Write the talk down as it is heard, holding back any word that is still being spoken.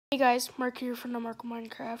Hey guys, Mark here from the Mark of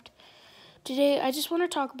Minecraft. Today I just want to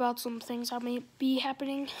talk about some things that may be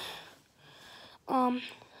happening. I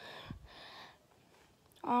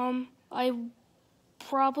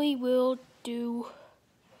probably will do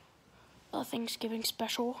a Thanksgiving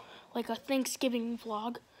special, like a Thanksgiving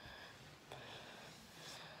vlog.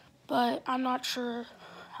 But I'm not sure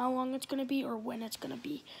how long it's gonna be or when it's gonna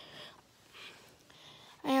be.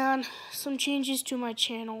 And some changes to my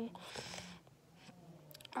channel.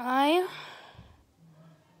 I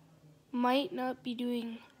might not be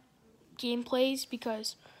doing gameplays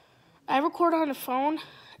because I record on a phone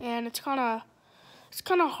and it's kind of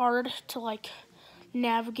hard to like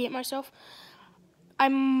navigate myself. I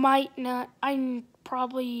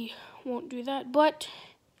probably won't do that, but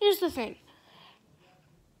here's the thing.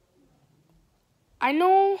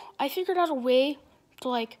 I figured out a way to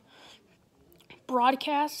like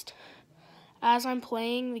broadcast as I'm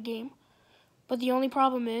playing the game. But the only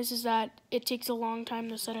problem is that it takes a long time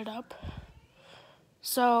to set it up.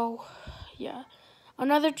 So, yeah.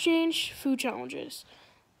 Another change, food challenges.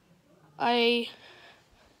 I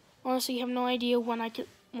honestly have no idea when I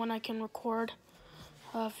can record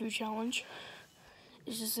a food challenge.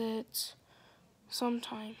 It's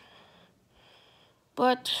sometime.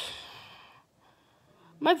 But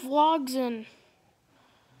my vlogs and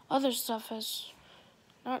other stuff has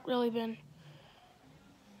not really been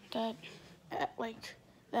that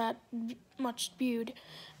much viewed,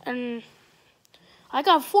 and I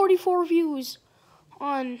got 44 views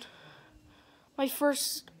on my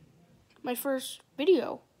first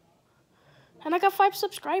video, and I got 5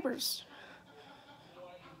 subscribers.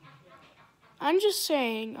 I'm just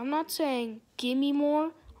saying, I'm not saying give me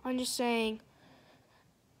more, I'm just saying,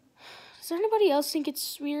 does anybody else think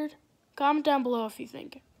it's weird? Comment down below if you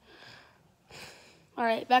think.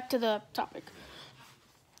 Alright, back to the topic.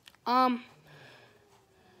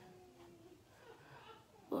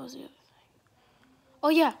 What was the other thing? Oh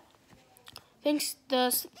yeah,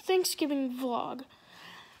 the Thanksgiving vlog.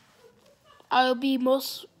 I'll be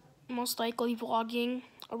most likely vlogging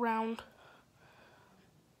around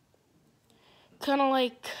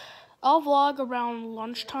I'll vlog around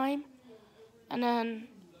lunchtime, and then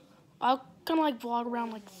I'll vlog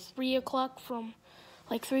around 3 o'clock from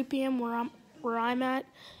 3 p.m. where I'm at,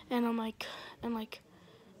 and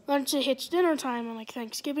once it hits dinner time and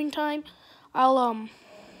Thanksgiving time, I'll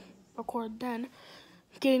record then,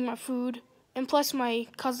 getting my food. And plus my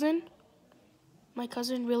cousin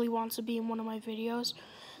really wants to be in one of my videos,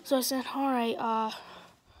 so I said, all right,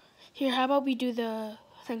 here, how about we do the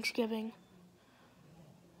Thanksgiving?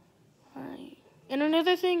 All right. And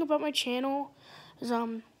another thing about my channel is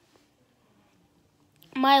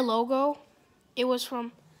my logo. It was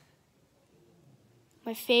from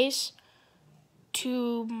my face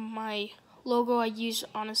to my logo I use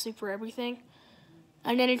honestly for everything,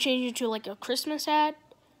 and then it changed into a Christmas hat.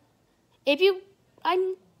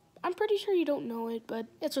 I'm pretty sure you don't know it, but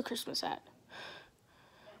it's a Christmas hat.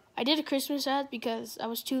 I did a Christmas hat because I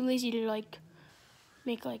was too lazy to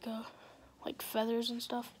make feathers and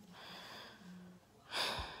stuff.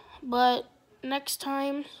 But next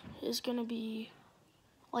time is gonna be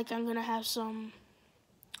I'm gonna have some.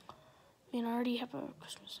 I already have a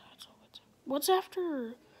Christmas hat. So what's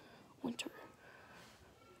after winter?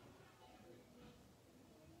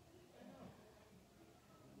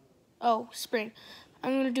 Oh, spring.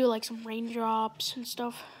 I'm gonna do some raindrops and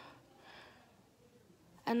stuff,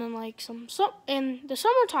 and then in the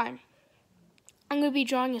summertime, I'm gonna be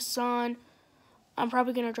drawing a sun. I'm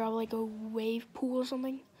probably gonna draw a wave pool or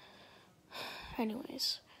something.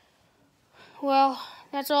 Anyways, well,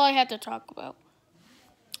 that's all I had to talk about.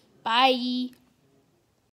 Bye.